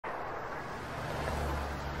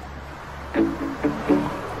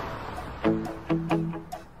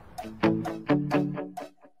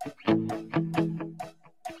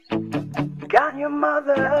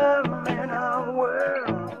mother in a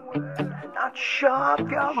world, not sure if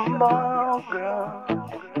you're more, girl.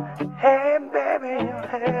 Hey, baby, your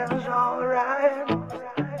hair's alright.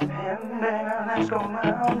 Hey, baby, let's go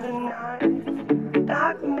round tonight.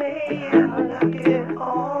 Like me and like it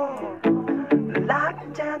all.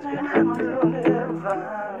 Like dancing and doing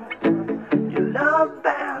divine. You love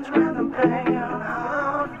bands when they're playing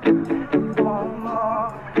hard. One more,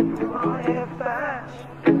 you want it fast.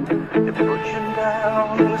 They put you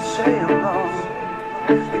down and say along.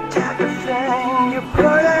 You take a thing, you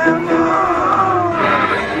put them on.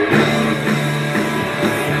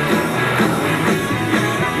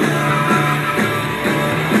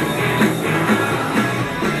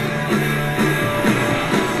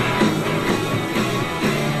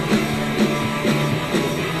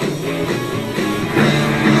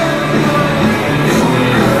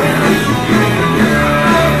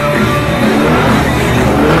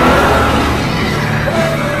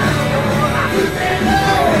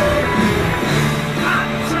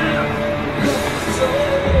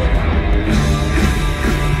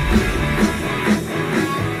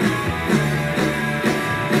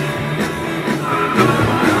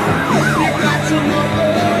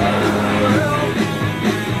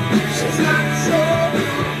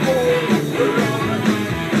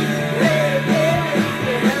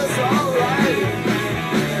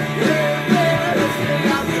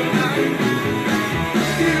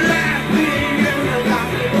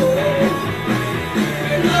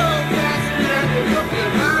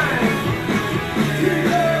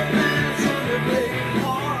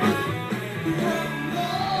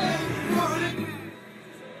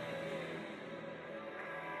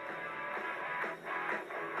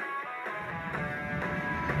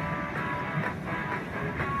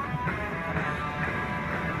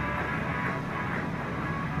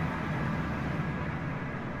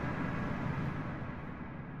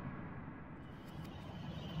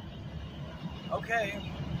 Okay,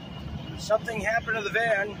 something happened to the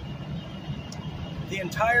van. The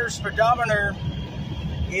entire speedometer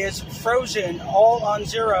is frozen, all on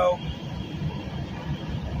zero.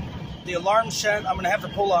 The alarm set, I'm going to have to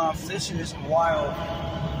pull off. This is wild.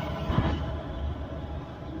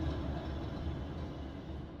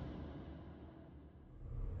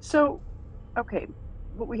 So, okay,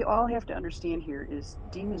 what we all have to understand here is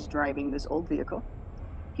Dean is driving this old vehicle.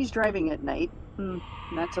 He's driving at night.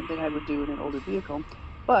 Not something I would do in an older vehicle,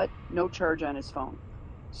 but no charge on his phone.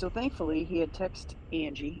 So thankfully, he had texted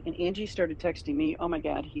Angie, and Angie started texting me, oh my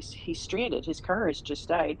God, he's stranded. His car has just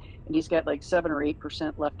died, and he's got like 7 or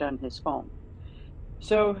 8% left on his phone.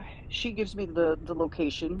 So she gives me the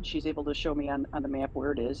location. She's able to show me on the map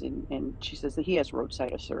where it is, and she says that he has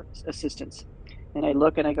roadside assistance. And I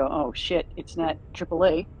look and I go, oh shit, it's not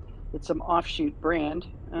AAA, it's some offshoot brand.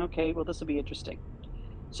 Okay, well, this will be interesting.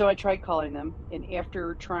 So I tried calling them, and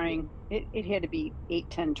after trying, it had to be 8,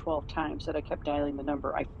 10, 12 times that I kept dialing the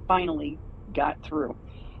number. I finally got through.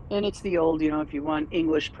 And it's the old, if you want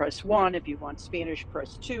English, press 1. If you want Spanish,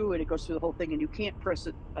 press 2. And it goes through the whole thing, and you can't press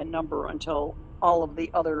a number until all of the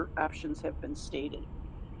other options have been stated.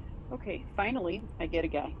 Okay, finally, I get a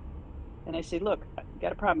guy. And I say, look, I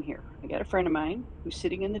got a problem here. I got a friend of mine who's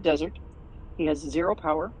sitting in the desert. He has zero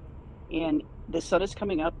power, and the sun is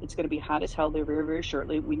coming up. It's going to be hot as hell there very, very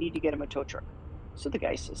shortly. We need to get him a tow truck. So the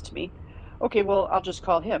guy says to me, okay, well, I'll just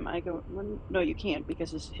call him. I go, well, no, you can't,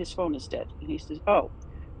 because his phone is dead. And he says, oh,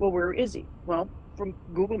 well, where is he? Well, from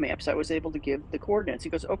Google Maps, I was able to give the coordinates. He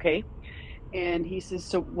goes, okay. And he says,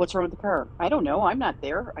 so what's wrong with the car? I don't know. I'm not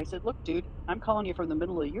there. I said, look, dude, I'm calling you from the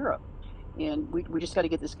middle of Europe. And we just got to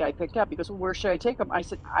get this guy picked up. He goes, well, where should I take him? I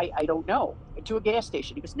said, I don't know. To a gas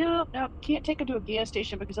station. He goes, no, can't take him to a gas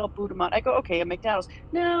station because I'll boot him out. I go, okay, a McDonald's.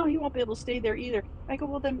 No, he won't be able to stay there either. I go,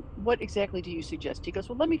 well, then what exactly do you suggest? He goes,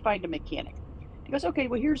 well, let me find a mechanic. He goes, okay,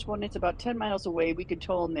 well, here's one. It's about 10 miles away. We could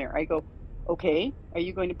tow him there. I go, okay, are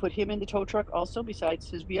you going to put him in the tow truck also besides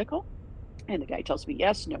his vehicle? And the guy tells me,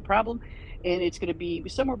 yes, no problem. And it's going to be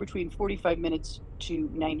somewhere between 45 minutes to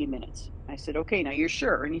 90 minutes. I said, okay, now you're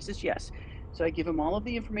sure? And he says, yes. So I give him all of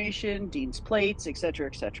the information, Dean's plates, et cetera,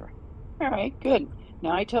 et cetera. All right, good.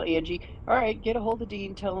 Now I tell Angie, all right, get a hold of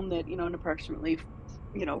Dean, tell him that, in approximately,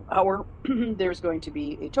 hour, there's going to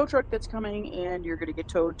be a tow truck that's coming, and you're going to get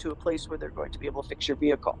towed to a place where they're going to be able to fix your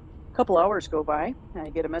vehicle. A couple hours go by, and I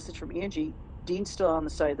get a message from Angie, Dean's still on the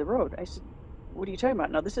side of the road. I said, what are you talking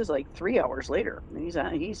about? Now, this is like 3 hours later, and he's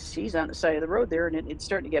on the side of the road there, and it's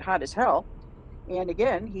starting to get hot as hell. And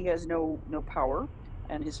again, he has no power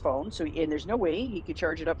on his phone, and there's no way he could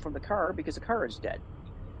charge it up from the car because the car is dead.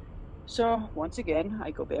 So once again,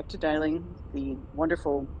 I go back to dialing the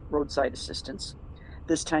wonderful roadside assistance.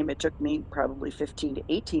 This time it took me probably 15 to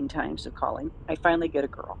 18 times of calling. I finally get a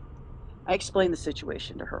girl. I explained the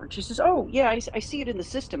situation to her, and she says, "Oh, yeah, I see it in the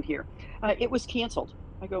system here. It was canceled."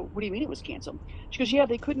 I go, "What do you mean it was canceled?" She goes, "Yeah,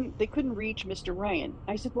 they couldn't reach Mr. Ryan."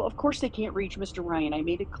 I said, "Well, of course they can't reach Mr. Ryan. I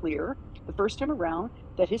made it clear the first time around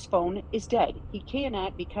that his phone is dead. He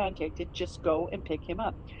cannot be contacted. Just go and pick him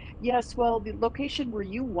up." "Yes, well, the location where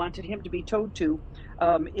you wanted him to be towed to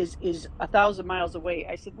is 1,000 miles away."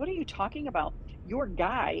 I said, "What are you talking about? Your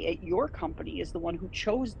guy at your company is the one who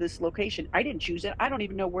chose this location. I didn't choose it. I don't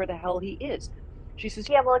even know where the hell he is." She says,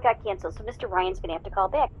 Yeah, well, it got canceled, so Mr. Ryan's gonna have to call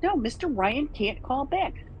back. "No, Mr. Ryan can't call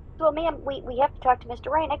back." Well, ma'am, we have to talk to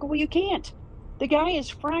Mr. Ryan. I Well, you can't. The guy is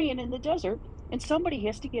frying in the desert, and somebody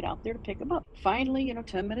has to get out there to pick him up. Finally,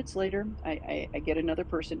 10 minutes later, I get another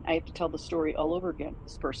person. I have to tell the story all over again.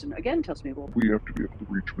 This person again tells me, "Well, We have to be able to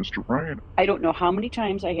reach Mr. Ryan. I don't know how many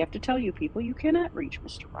times I have to tell you people you cannot reach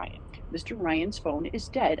Mr. Ryan. Mr. Ryan's phone is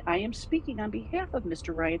dead. I am speaking on behalf of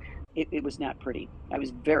Mr. Ryan." It was not pretty. I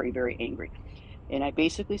was very, very angry. And I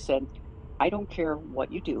basically said, "I don't care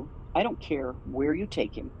what you do. I don't care where you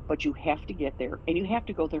take him, but you have to get there, and you have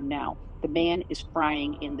to go there now. The man is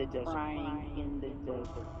frying in the desert. Frying in the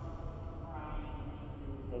desert. Frying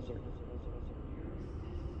in the desert.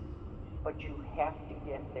 But you have to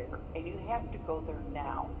get there, and you have to go there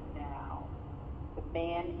now. Now. The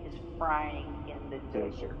man is frying in the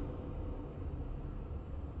desert."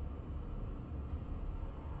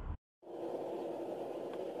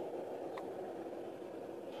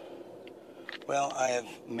 Well, I have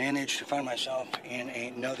managed to find myself in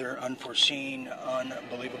another unforeseen,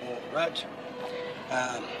 unbelievable rut.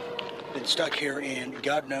 Been stuck here in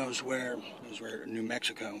God knows where. This is where New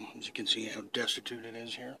Mexico. As you can see how destitute it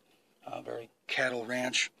is here. Very cattle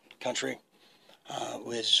ranch country. I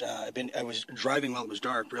was driving while it was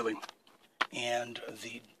dark, really, and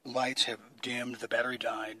the lights have dimmed. The battery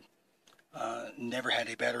died. Never had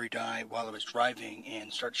a battery die while I was driving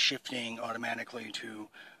and start shifting automatically to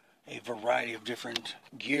a variety of different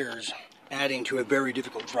gears, adding to a very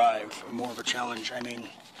difficult drive, more of a challenge. I mean,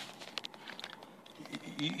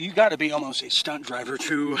 you got to be almost a stunt driver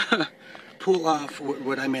to pull off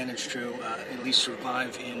what I managed to at least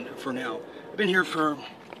survive in for now. I've been here for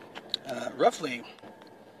roughly,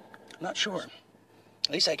 I'm not sure,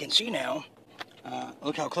 at least I can see now.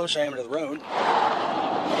 Look how close I am to the road.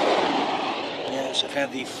 Yes, I've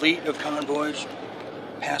had the fleet of convoys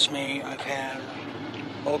pass me. I've had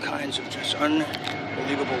all kinds of just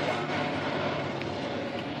unbelievable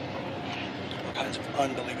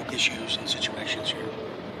issues and situations here.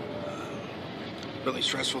 Really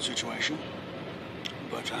stressful situation,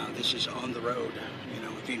 but this is on the road,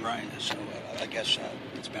 with Dean Ryan, so I guess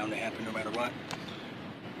it's bound to happen no matter what.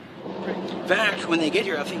 In fact, when they get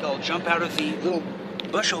here, I think I'll jump out of the little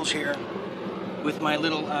bushels here with my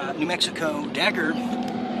little New Mexico dagger.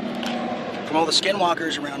 From all the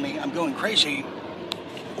skinwalkers around me, I'm going crazy,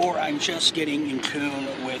 or I'm just getting in tune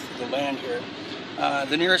with the land here.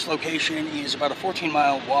 The nearest location is about a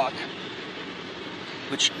 14-mile walk,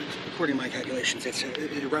 which, according to my calculations, it's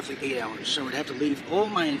roughly 8 hours. So I'd have to leave all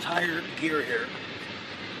my entire gear here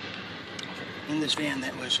in this van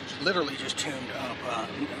that was literally just tuned up,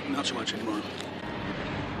 not so much anymore.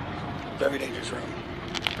 Very dangerous road.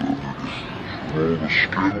 All the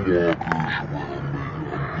skinwalkers around me,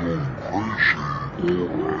 I'm going crazy,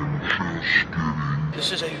 or I'm just getting...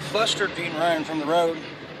 This is a flustered Dean Ryan from the road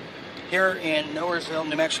here in Nowheresville,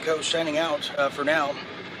 New Mexico, signing out for now.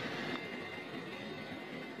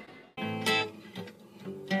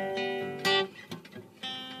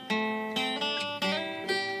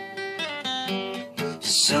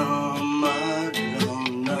 Someone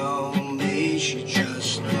don't know me, she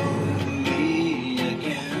just know me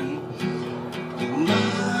again.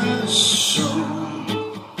 My soul.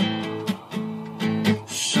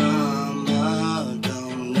 Someone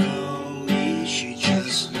don't know me, she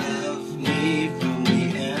just left me from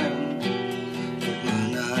the end of my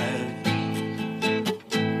life.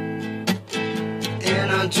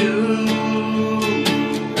 And I do.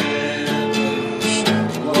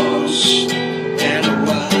 Lost and a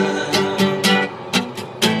while.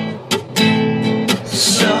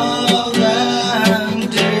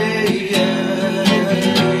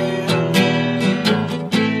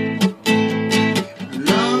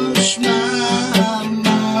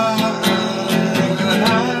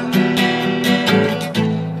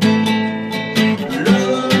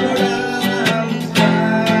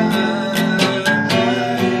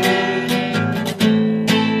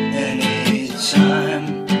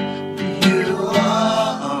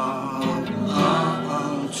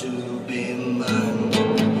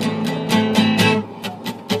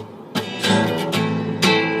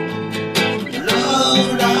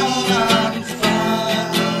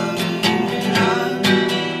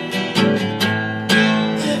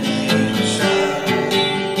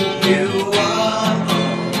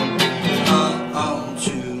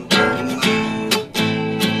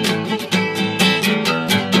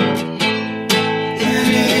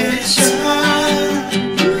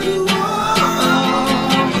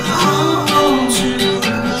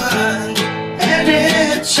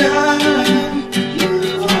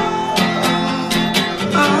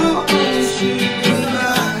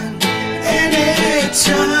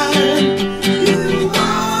 time you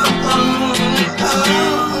are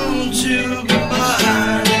to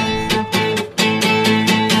goodbye.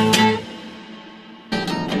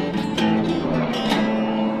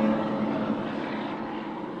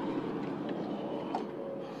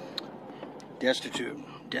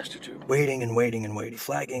 Destitute, waiting and waiting and waiting,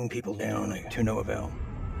 flagging people down to no avail.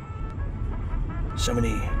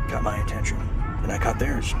 Somebody got my attention, and I caught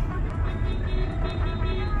theirs.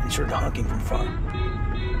 They started honking from far.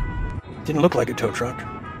 Didn't look like a tow truck.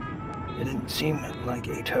 It didn't seem like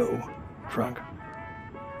a tow truck,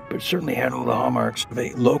 but it certainly had all the hallmarks of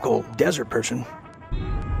a local desert person.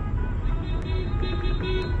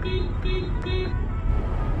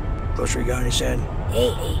 Closer he got, and he said,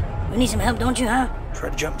 Hey, you need some help, don't you, huh?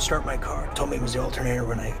 Tried to jump and start my car. Told me it was the alternator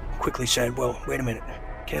when I quickly said, well, wait a minute.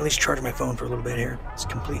 Can I at least charge my phone for a little bit here? It's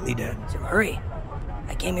completely dead. So hurry.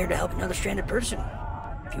 I came here to help another stranded person.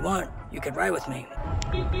 If you want, you could ride with me.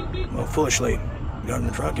 Well, foolishly, got in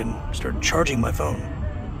the truck and started charging my phone.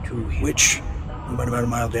 To which we went about a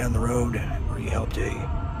mile down the road where he helped a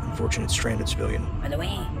unfortunate stranded civilian. By the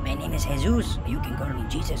way, my name is Jesus. You can call me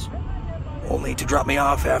Jesus. Only to drop me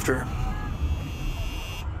off after,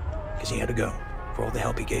 because he had to go for all the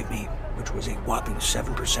help he gave me, which was a whopping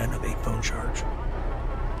 7% of a phone charge.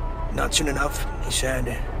 Not soon enough, he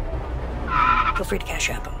said. Feel free to cash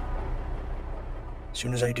app him. As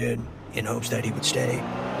soon as I did, in hopes that he would stay,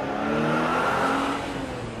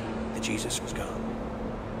 the Jesus was gone.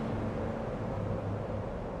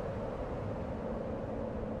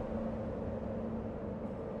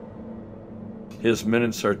 His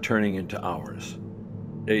minutes are turning into hours,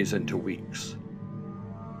 days into weeks.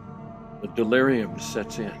 The delirium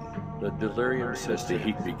sets in. The delirium as the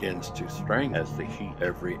heat begins to strangle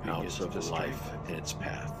every ounce of life in its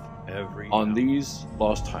path. On these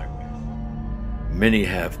lost highways, many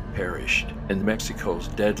have perished in Mexico's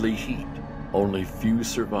deadly heat. Only few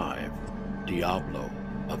survive. Diablo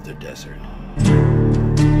of the desert.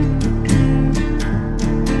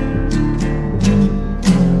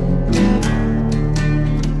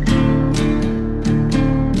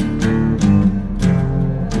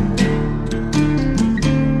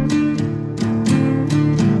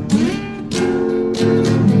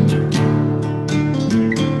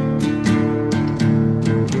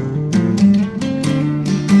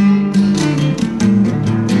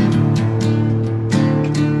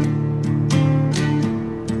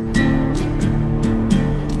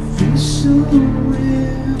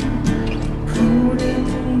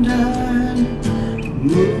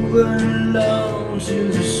 Along to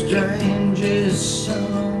the strangest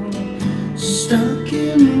song, stuck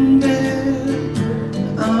in bed,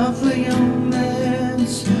 off of your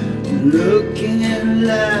meds, looking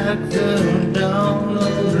like the dawn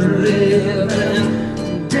of the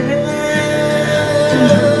living dead,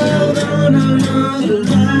 on another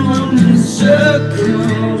long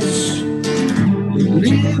circles,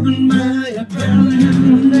 living by a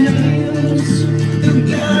burning nails. You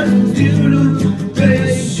got a beautiful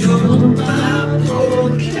face, your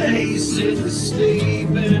bipolar case is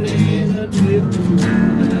sleeping in a different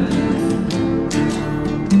bed.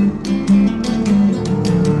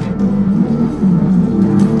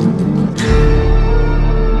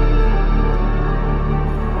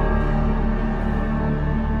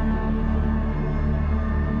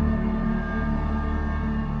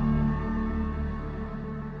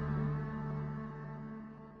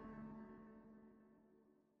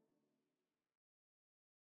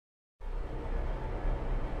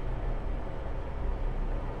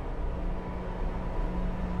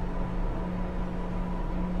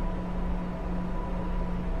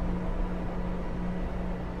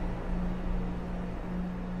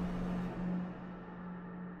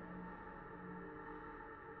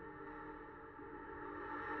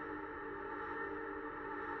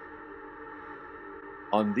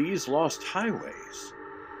 On these lost highways,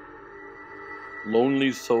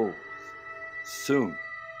 lonely souls soon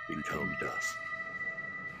become dust.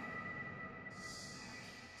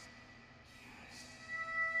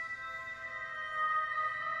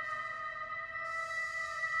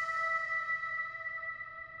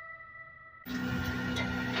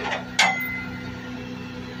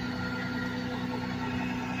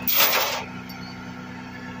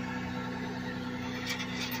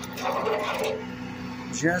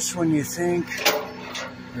 Just when you think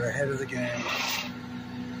you're ahead of the game.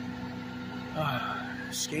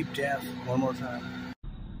 Escape death one more time.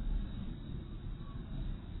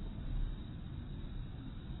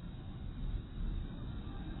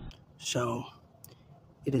 So,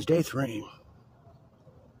 it is day 3,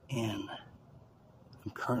 and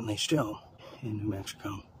I'm currently still in New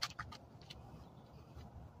Mexico.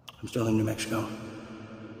 I'm still in New Mexico.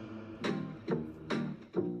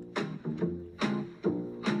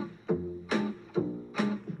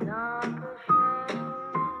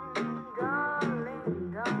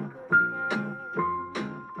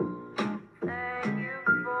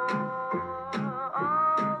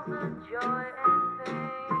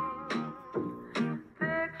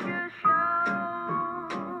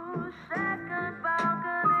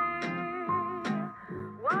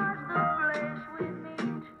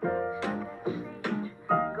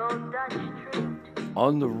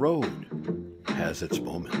 On the road has its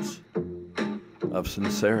moments of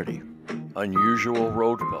sincerity, unusual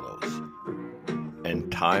road fellows,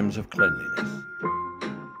 and times of cleanliness.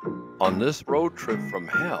 On this road trip from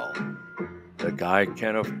hell, the guy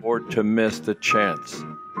can't afford to miss the chance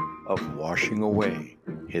of washing away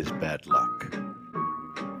his bad luck.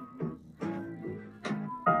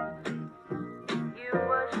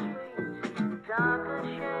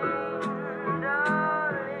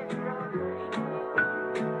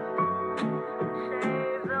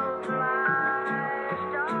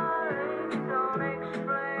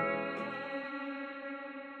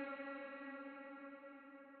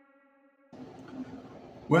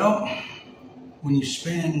 Well, when you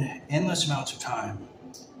spend endless amounts of time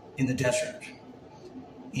in the desert,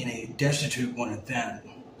 in a destitute one at that,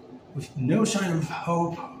 with no sign of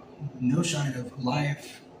hope, no sign of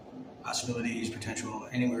life, possibilities, potential,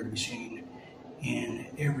 anywhere to be seen, and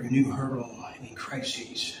every new hurdle and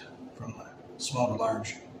crises, from small to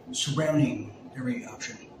large, surrounding every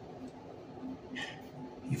option,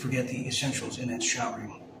 you forget the essentials, and that's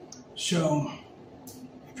showering. So,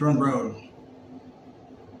 if you're on the road,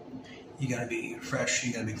 you gotta be fresh,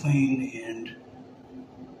 you gotta be clean, and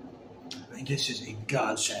this is a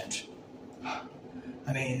godsend.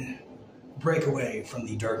 I mean, break away from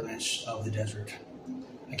the darkness of the desert.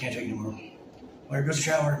 I can't take it anymore. Well, here goes the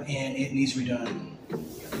shower, and it needs to be done.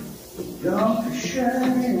 Don't be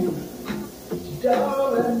ashamed,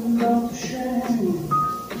 darling, don't be ashamed.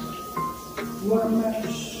 What a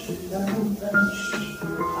mess, that mess.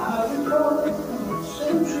 I recall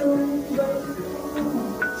century, baby.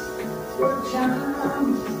 What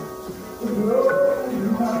time the road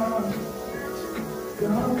around.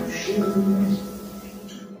 Don't be ashamed.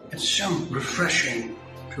 It's so refreshing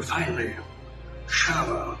to finally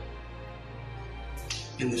shower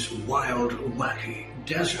in this wild, wacky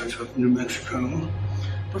desert of New Mexico,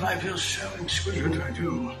 but I feel so exquisite, I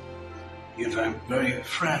do. Yet I'm very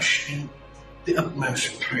fresh in the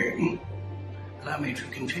utmost degree. Allow me to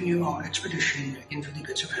continue our expedition into the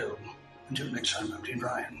pits of hell. Until next time, I'm Dean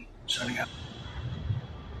Ryan, signing out.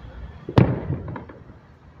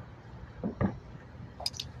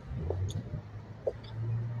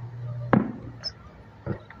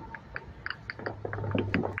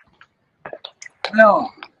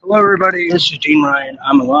 Well, hello everybody, this is Dean Ryan,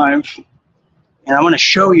 I'm alive, and I want to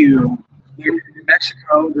show you in New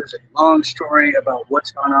Mexico. There's a long story about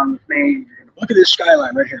what's gone on with me. Look at this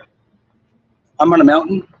skyline right here. I'm on a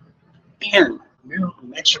mountain in New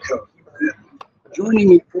Mexico. Joining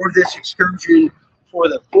me for this excursion for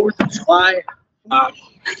the 4th of July.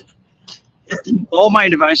 All my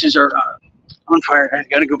devices are on fire. I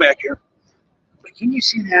gotta go back here. But can you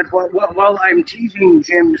see that while I'm teasing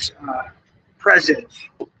Jim's presence?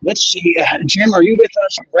 Let's see, Jim, are you with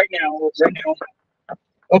us right now?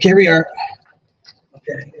 Okay, here we are.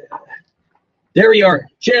 Okay, there we are.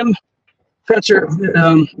 Jim Fetzer,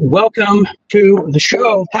 welcome to the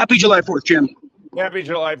show. Happy July 4th, Jim. Happy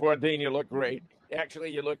July 4th, Dean. You look great. Actually,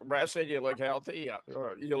 you look rested. You look healthy.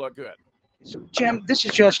 You look good. So, Jim, this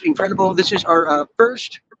is just incredible. This is our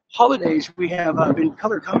first holidays we have been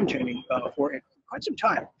color commentating for quite some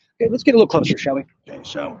time. Okay, let's get a little closer, shall we? Okay,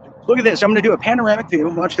 so look at this. I'm going to do a panoramic view.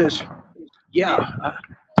 Watch this. Yeah,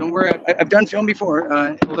 don't worry. I've done film before,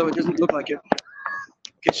 although it doesn't look like it.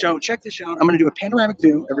 Okay, so check this out. I'm going to do a panoramic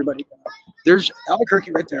view, everybody. There's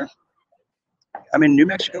Albuquerque right there. I'm in New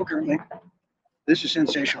Mexico currently. This is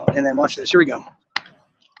sensational. And then watch this. Here we go.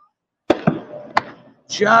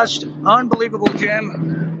 Just unbelievable,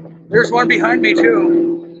 Jim. There's one behind me,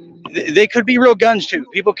 too. They could be real guns, too.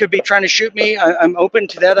 People could be trying to shoot me. I'm open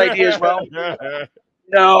to that idea as well.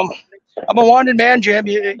 No, I'm a wanted man, Jim.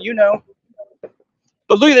 You know.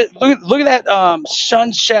 But look at that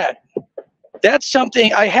sunset. That's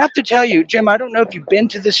something I have to tell you, Jim. I don't know if you've been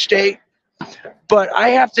to this state, but I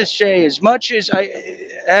have to say, as much as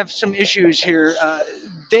I have some issues here,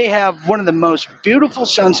 they have one of the most beautiful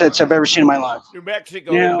sunsets I've ever seen in my life. New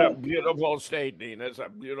Mexico is a beautiful state, Dean. It's a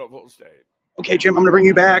beautiful state. Okay, Jim, I'm going to bring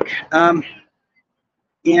you back. And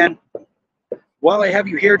while I have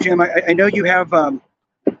you here, Jim, I know you have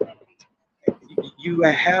you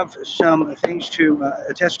have some things to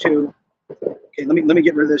attest to. Okay, let me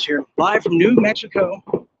get rid of this here. Live from New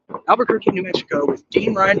Mexico, Albuquerque, New Mexico, with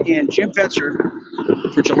Dean Ryan and Jim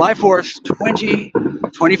Fetzer for July 4th,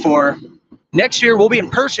 2024. Next year, we'll be in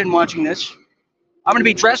person watching this. I'm going to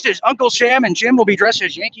be dressed as Uncle Sam, and Jim will be dressed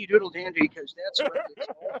as Yankee Doodle Dandy, because that's what it's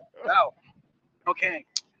all about. Okay,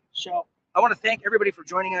 so I want to thank everybody for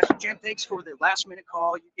joining us. Jim, thanks for the last minute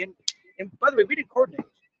call. And by the way, we didn't coordinate.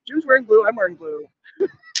 Jim's wearing blue. I'm wearing blue.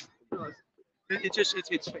 It's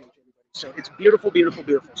fake, everybody. So it's beautiful, beautiful,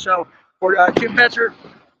 beautiful. So for Jim Fetzer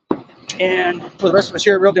and for the rest of us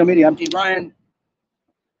here at Real Deal Media, I'm Dean Ryan.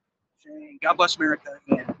 Saying God bless America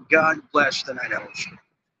and God bless the Night Owls.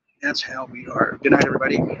 That's how we are. Good night,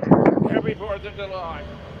 everybody. Happy 4th of July.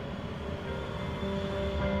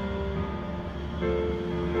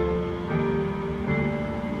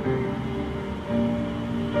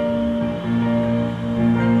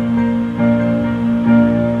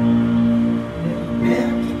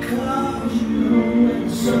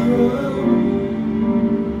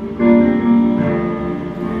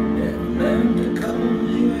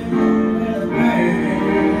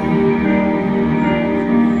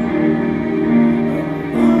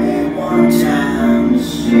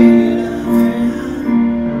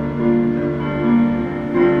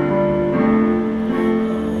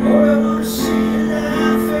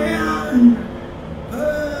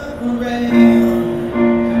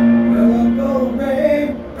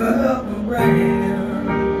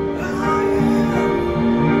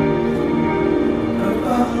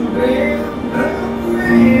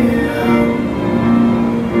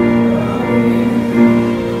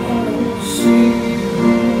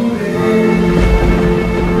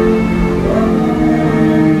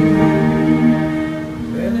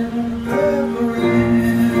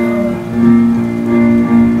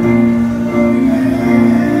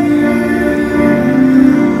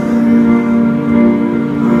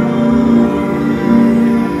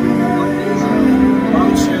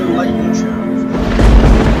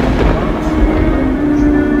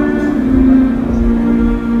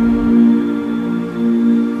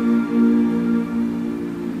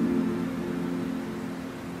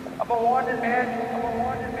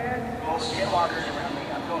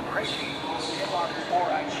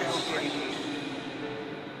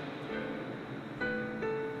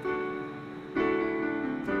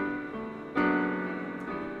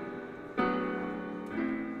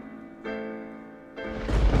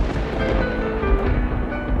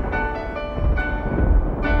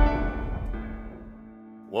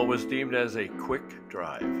 What was deemed as a quick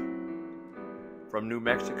drive from New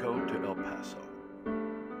Mexico to El Paso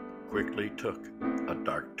quickly took a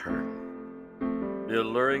dark turn. The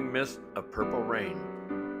alluring mist of purple rain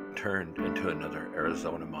turned into another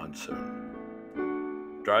Arizona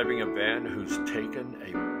monsoon, driving a van who's taken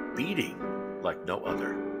a beating like no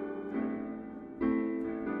other.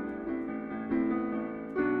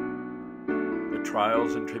 The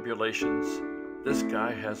trials and tribulations this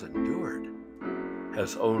guy has endured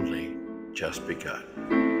has only just begun.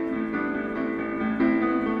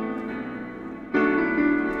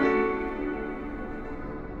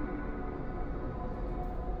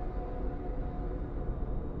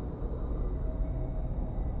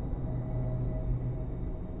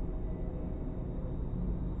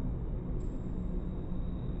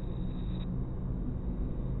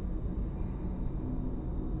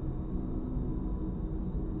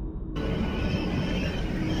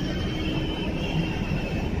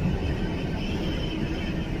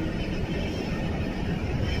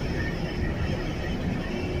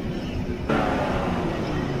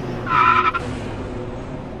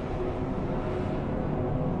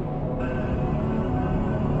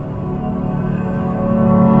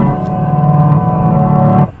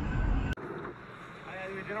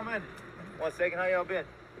 One second, how y'all been?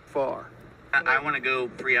 Far. I want to go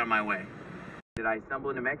free on my way. Did I stumble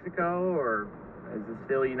into Mexico, or is it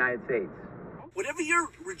still United States? Whatever your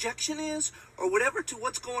rejection is, or whatever to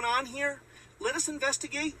what's going on here, let us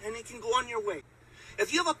investigate, and you can go on your way.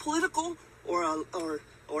 If you have a political or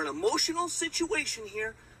an emotional situation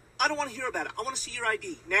here, I don't want to hear about it. I want to see your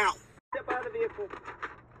ID now. Step out of the vehicle.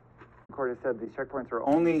 The court has said these checkpoints are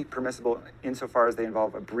only permissible insofar as they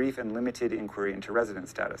involve a brief and limited inquiry into resident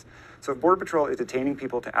status. So if Border Patrol is detaining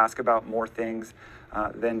people to ask about more things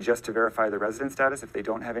than just to verify the resident status, if they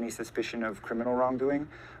don't have any suspicion of criminal wrongdoing,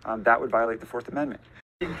 that would violate the Fourth Amendment.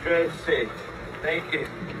 Interesting. Thank you.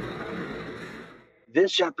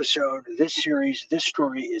 This episode, this series, this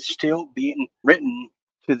story is still being written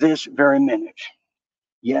to this very minute.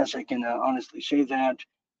 Yes, I can honestly say that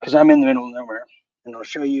because I'm in the middle of nowhere. And I'll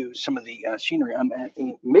show you some of the scenery. I'm at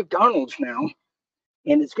a McDonald's now,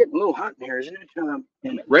 And it's getting a little hot in here, isn't it?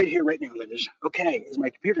 And right here, right now, it is. Okay, is my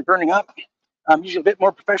computer burning up? I'm usually a bit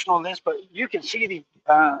more professional in this, but you can see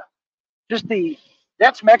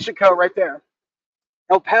that's Mexico right there.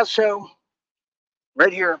 El Paso,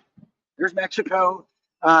 right here. There's Mexico.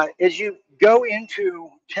 As you go into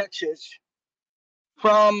Texas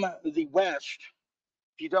from the west,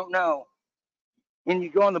 if you don't know, and you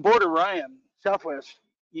go on the border where I am, southwest,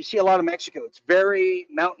 you see a lot of Mexico. It's very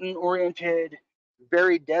mountain oriented,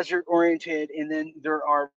 very desert oriented, and then there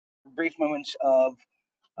are brief moments of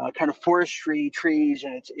kind of forestry, trees,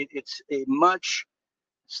 and it's a much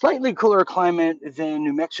slightly cooler climate than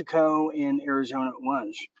New Mexico and Arizona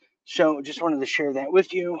was. So just wanted to share that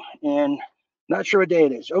with you, and not sure what day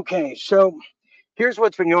it is. Okay, so here's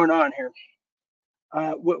what's been going on here.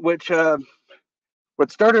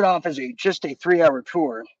 What started off as just a 3-hour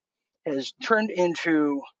tour has turned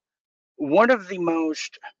into one of the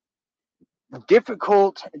most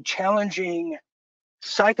difficult, challenging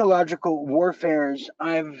psychological warfares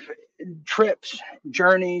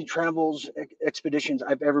travels, expeditions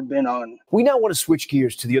I've ever been on. We now want to switch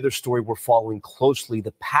gears to the other story we're following closely,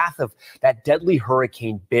 the path of that deadly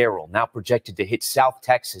Hurricane Beryl, now projected to hit South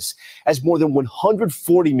Texas as more than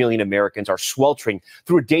 140 million Americans are sweltering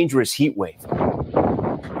through a dangerous heat wave.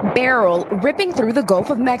 Beryl ripping through the Gulf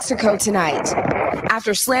of Mexico tonight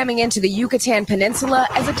after slamming into the Yucatan Peninsula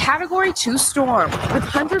as a Category 2 storm with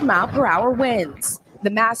 100-mile-per-hour winds. The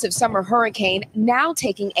massive summer hurricane now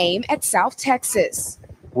taking aim at South Texas.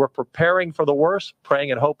 We're preparing for the worst,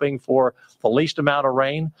 praying and hoping for the least amount of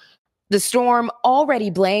rain. The storm already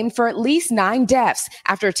blamed for at least 9 deaths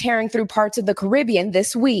after tearing through parts of the Caribbean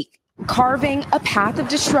this week, carving a path of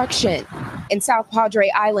destruction. In South Padre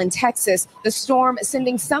Island, Texas, the storm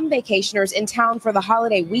sending some vacationers in town for the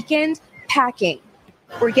holiday weekend packing.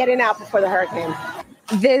 We're getting out before the hurricane.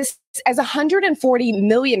 This as 140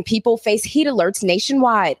 million people face heat alerts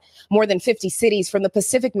nationwide. More than 50 cities from the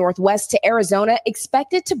Pacific Northwest to Arizona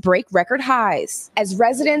expected to break record highs as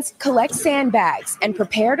residents collect sandbags and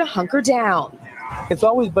prepare to hunker down. It's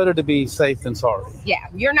always better to be safe than sorry. Yeah,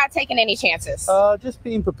 you're not taking any chances. Just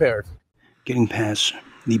being prepared. Getting past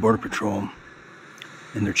the Border Patrol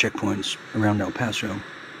and their checkpoints around El Paso.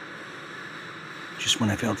 Just when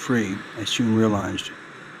I felt free, I soon realized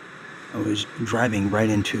I was driving right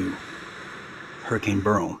into Hurricane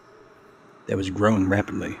Beryl that was growing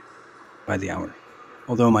rapidly by the hour.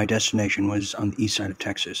 Although my destination was on the east side of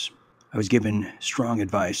Texas, I was given strong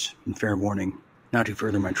advice and fair warning not to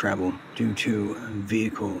further my travel due to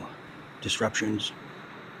vehicle disruptions,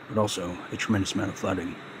 but also a tremendous amount of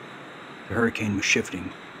flooding. The hurricane was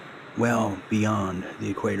shifting well beyond the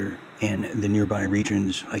equator, and the nearby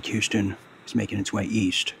regions like Houston was making its way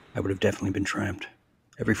east. I would have definitely been trapped.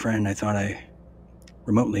 Every friend I thought I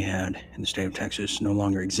remotely had in the state of Texas no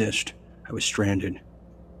longer exist. I was stranded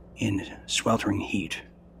in sweltering heat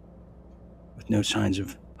with no signs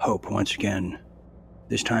of hope once again.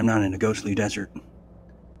 This time not in a ghostly desert,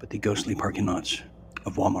 but the ghostly parking lots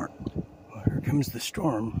of Walmart. Well, here comes the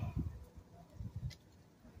storm.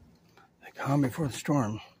 The calm before the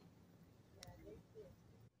storm.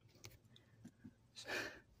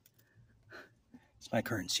 It's my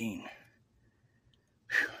current scene.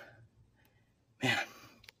 Whew. Man,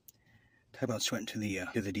 talk about sweating to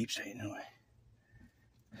the deep state, no way.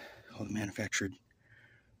 All the manufactured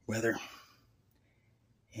weather,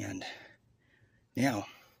 and now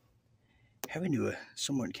having to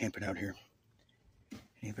somewhat camp it out here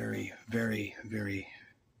in a very, very, very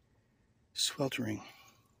sweltering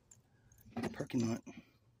parking lot.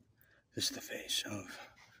 This is the face of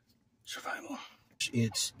survival.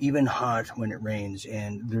 It's even hot when it rains,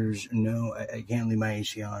 and there's no, I can't leave my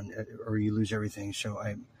AC on or you lose everything. So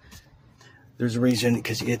there's a reason,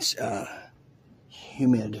 because it's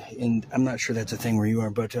humid, and I'm not sure that's a thing where you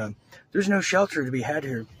are, but there's no shelter to be had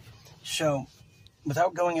here. So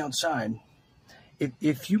without going outside,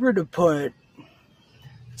 if you were to put,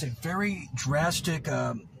 it's a very drastic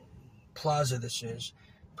plaza, this is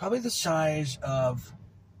probably the size of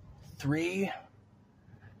 3,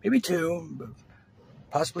 maybe 2,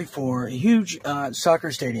 possibly 4 huge soccer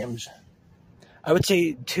stadiums. I would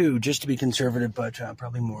say 2 just to be conservative, but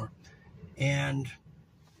probably more. And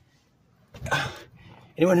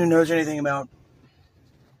anyone who knows anything about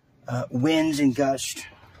winds and gusts,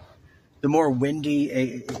 the more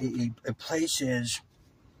windy a place is,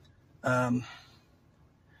 the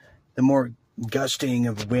more gusting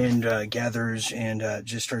of wind gathers and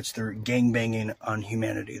just starts their gangbanging on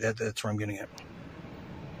humanity. That's where I'm getting at.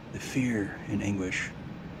 The fear and anguish,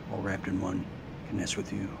 all wrapped in one, can mess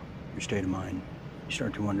with you, your state of mind. You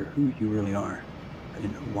start to wonder who you really are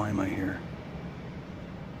and why am I here?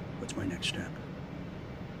 What's my next step?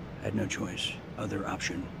 I had no choice, other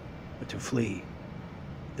option, but to flee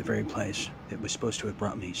the very place that was supposed to have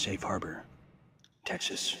brought me safe harbor,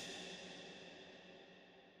 Texas.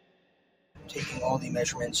 Taking all the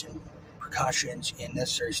measurements and precautions and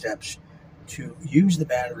necessary steps to use the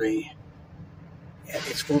battery at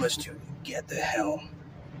its fullest to get the hell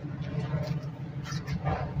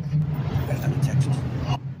out of Texas.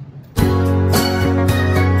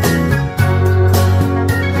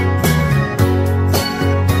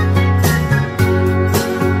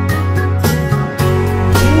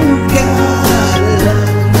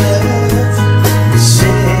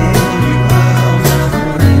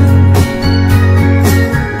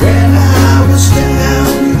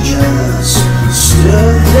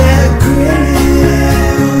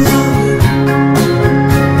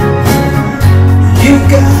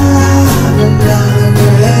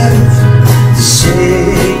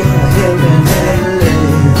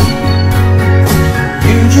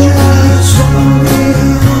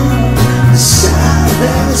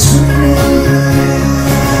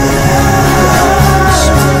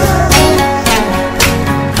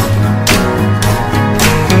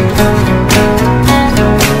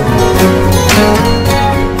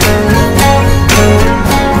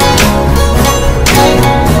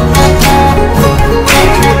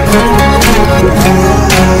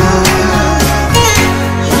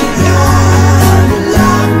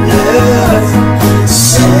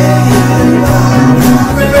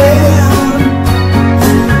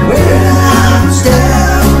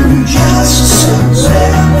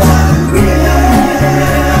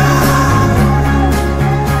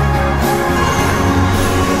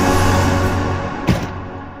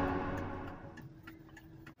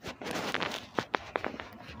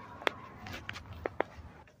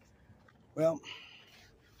 Well,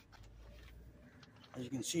 as you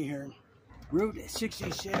can see here, Route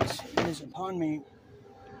 66 is upon me.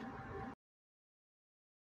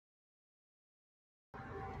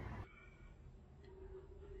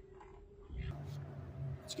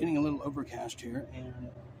 It's getting a little overcast here, and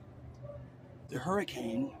the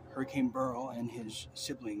Hurricane Beryl and his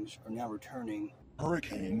siblings are now returning.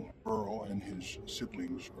 Hurricane Beryl and his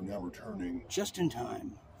siblings are now returning just in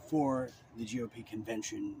time for the GOP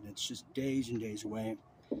convention that's just days and days away.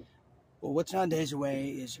 Well, what's not days away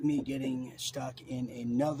is me getting stuck in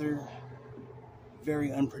another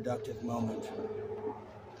very unproductive moment.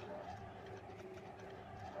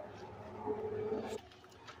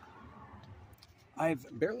 I've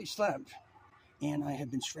barely slept, and I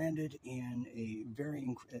have been stranded in a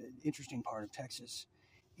very interesting part of Texas.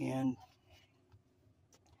 And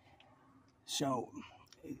so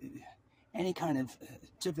any kind of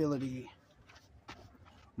civility,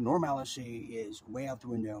 normalcy is way out the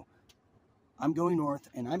window. I'm going north,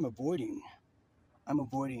 and I'm avoiding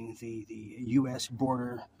the U.S.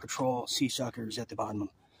 Border Patrol sea suckers at the bottom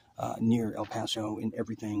near El Paso and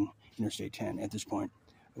everything Interstate 10 at this point.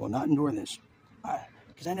 I will not endure this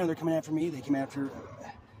because I know they're coming after me. They came after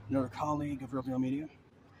another colleague of Real Media,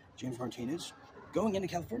 James Martinez, going into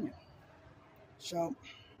California. So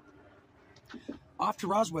off to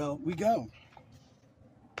Roswell we go.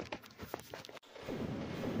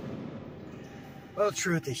 Well, it's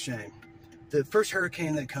true what they say. The first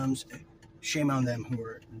hurricane that comes, shame on them who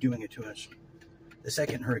are doing it to us. The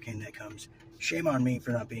second hurricane that comes, shame on me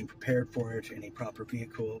for not being prepared for it in a proper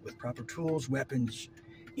vehicle with proper tools, weapons,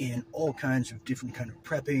 and all kinds of different kind of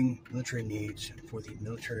prepping, military needs for the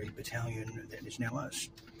military battalion that is now us.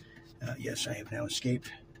 Yes, I have now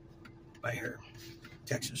escaped by here.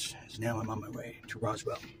 Texas. Now I'm on my way to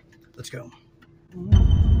Roswell. Let's go.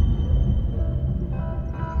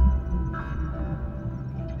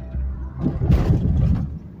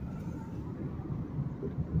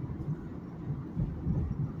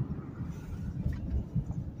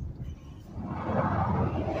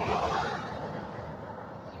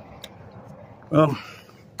 Well,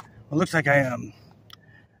 it looks like I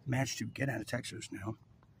managed to get out of Texas now,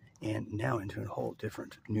 and now into a whole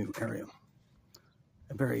different new area.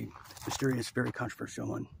 A very mysterious, very controversial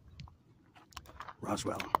one.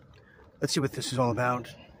 Roswell. Let's see what this is all about.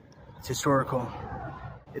 It's historical.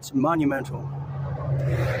 It's monumental.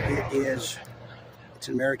 It's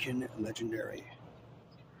an American legendary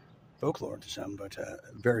folklore to some, but a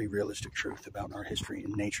very realistic truth about our history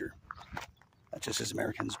and nature. Not just as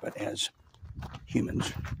Americans, but as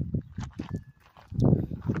humans.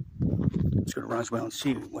 Let's go to Roswell and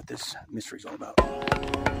see what this mystery is all about.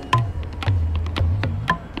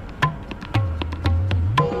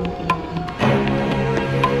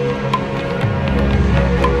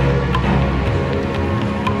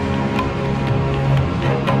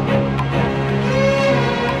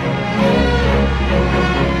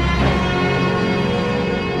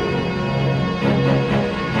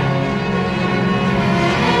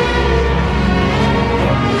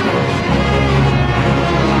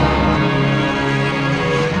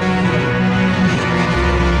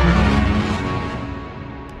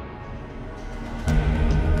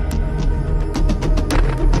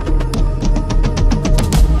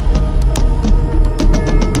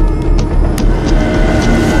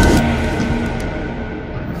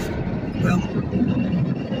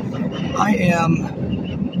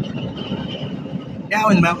 now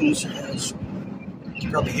in the mountains, as you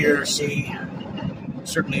can probably hear, see,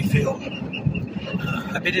 certainly feel.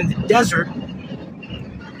 I've been in the desert.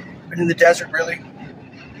 Really,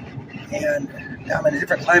 and now I'm in a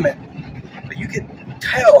different climate. But you can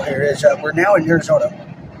tell here is we're now in Arizona.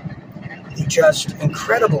 The just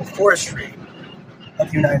incredible forestry of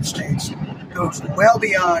the United States goes well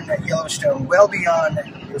beyond Yellowstone, well beyond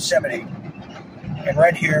Yosemite, and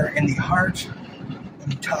right here in the heart, in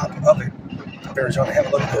the top of it, of Arizona. Have a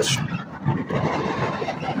look at this.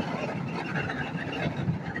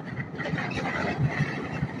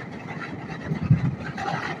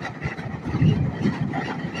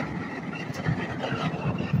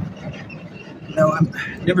 No,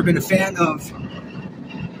 I've never been a fan of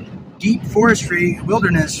deep forestry,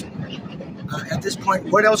 wilderness. At this point,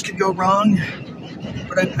 what else could go wrong?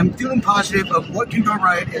 But I'm feeling positive of what can go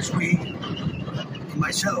right as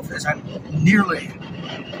I'm nearly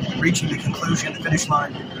reaching the conclusion, the finish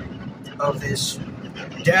line of this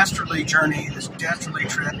dastardly journey, this dastardly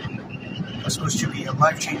trip. It was supposed to be a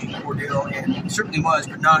life-changing ordeal, and it certainly was,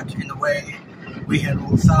 but not in the way we had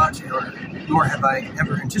all thought, nor have I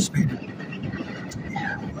ever anticipated.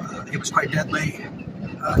 It was quite deadly.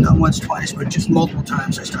 Not once, twice, but just multiple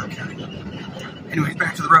times I stopped counting. Anyways,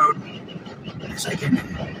 back to the road, as I can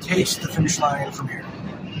taste the finish line from here.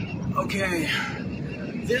 Okay,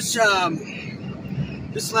 this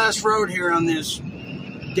last road here on this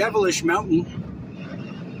devilish mountain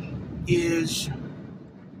is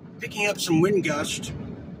picking up some wind gust,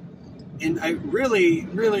 and I really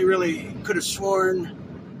could have sworn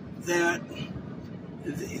that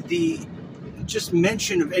the just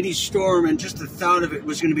mention of any storm and just the thought of it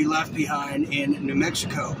was going to be left behind in New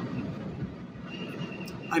Mexico.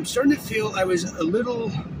 I'm starting to feel I was a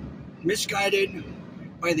little misguided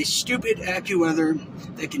by the stupid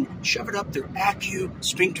AccuWeather that can shove it up their Accu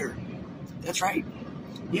sphincter. That's right.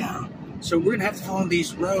 Yeah. So we're going to have to follow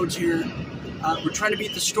these roads here. We're trying to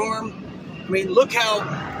beat the storm. I mean, look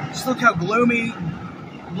how gloomy,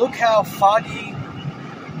 look how foggy,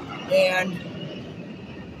 and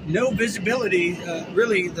no visibility,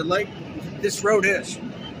 really, the light this road is.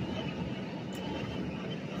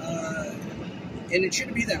 And it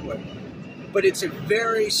shouldn't be that way. But it's a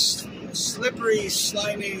very slippery,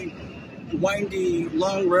 slimy, windy,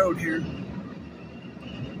 long road here.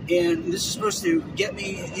 And this is supposed to get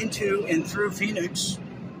me into and through Phoenix,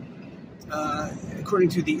 according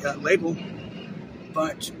to the label.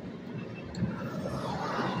 But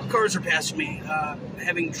cars are passing me,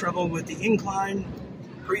 having trouble with the incline.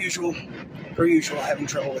 Per usual, having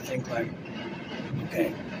trouble with the incline.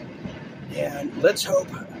 Okay. And let's hope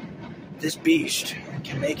this beast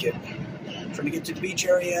can make it. Trying to get to the beach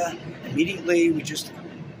area. Immediately, we just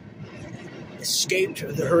escaped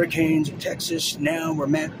the hurricanes of Texas. Now we're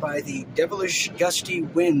met by the devilish gusty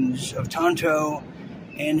winds of Tonto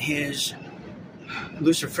and his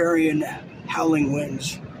Luciferian howling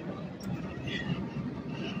winds.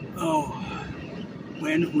 Oh,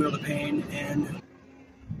 when will the pain end?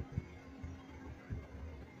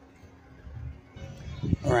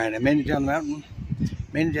 All right, I made it down the mountain.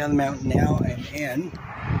 Now. I'm in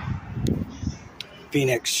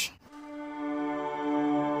Phoenix.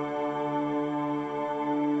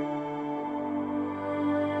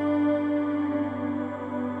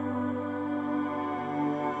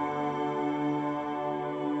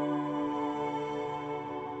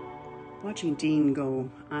 Watching Dean go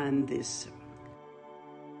on this,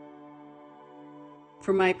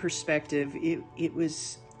 from my perspective, it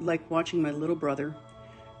was like watching my little brother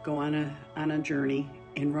go on a journey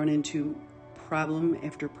and run into problem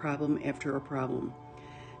after problem after a problem.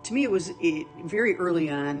 To me, very early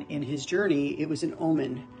on in his journey, it was an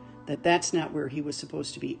omen that that's not where he was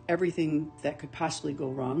supposed to be. Everything that could possibly go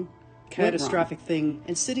wrong, catastrophic thing,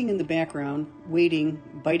 and sitting in the background, waiting,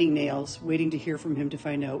 biting nails, waiting to hear from him to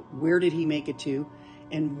find out where did he make it to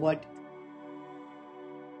and what.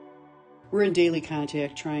 We're in daily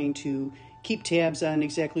contact trying to keep tabs on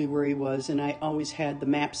exactly where he was, and I always had the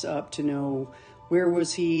maps up to know where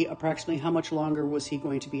was he, approximately how much longer was he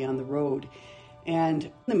going to be on the road.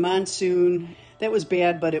 And the monsoon, that was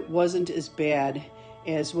bad, but it wasn't as bad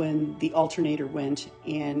as when the alternator went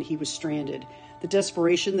and he was stranded. The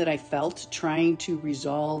desperation that I felt trying to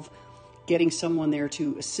resolve getting someone there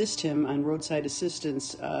to assist him on roadside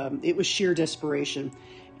assistance, it was sheer desperation.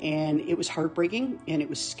 And it was heartbreaking and it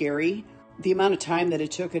was scary. The amount of time that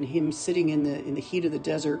it took and him sitting in the heat of the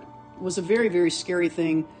desert was a very, very scary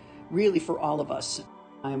thing, really, for all of us.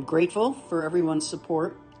 I'm grateful for everyone's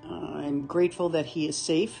support. I'm grateful that he is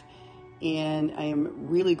safe, and I am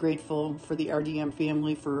really grateful for the RDM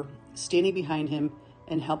family for standing behind him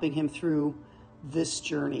and helping him through this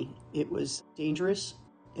journey. It was dangerous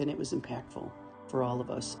and it was impactful for all of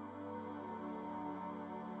us.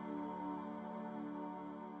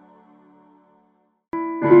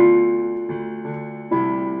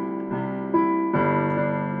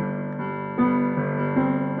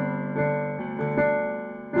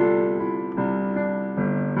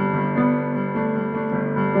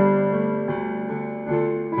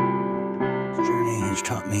 This journey has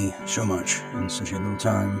taught me so much in such a little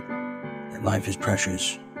time, that life is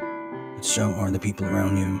precious, but so are the people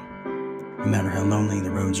around you. No matter how lonely the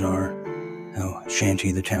roads are, how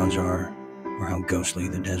shanty the towns are, or how ghostly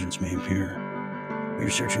the deserts may appear, what you're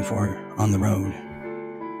searching for on the road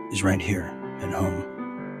is right here at home.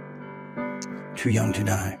 Too young to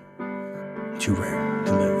die, too rare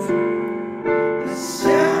to live. The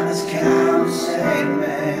sound has come to save me.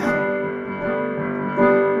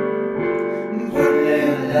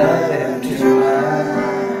 Putting love into my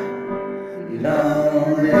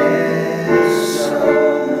lonely soul.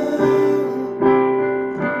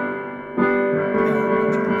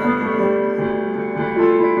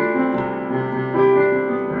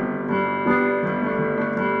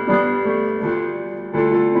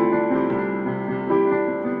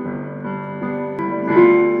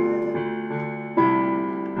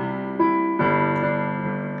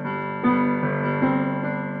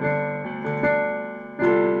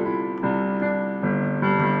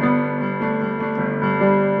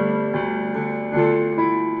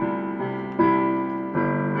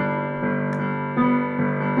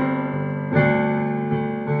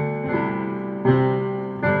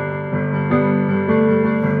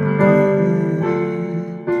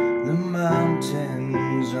 The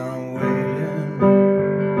mountains are waiting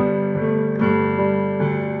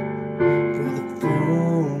for the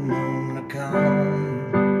full moon to come.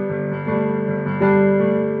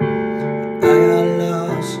 I got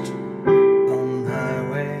lost on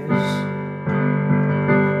highways.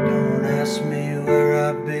 Don't ask me where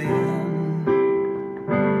I've been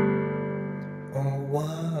or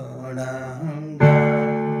what I've done.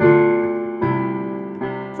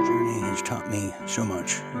 This journey has taught me so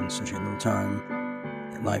much in such a little time,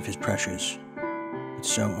 that life is precious, but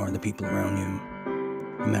so are the people around you.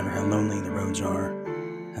 No matter how lonely the roads are,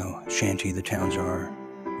 how shanty the towns are,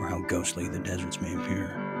 or how ghostly the deserts may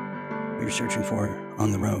appear, what you're searching for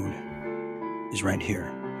on the road is right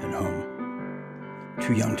here at home.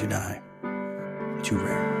 Too young to die, too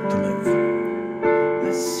rare to live.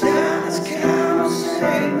 The sun has come to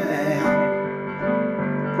save me.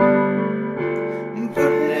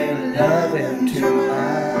 Putting love into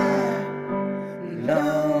my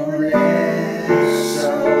lonely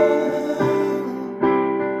soul.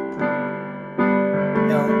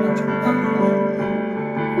 No,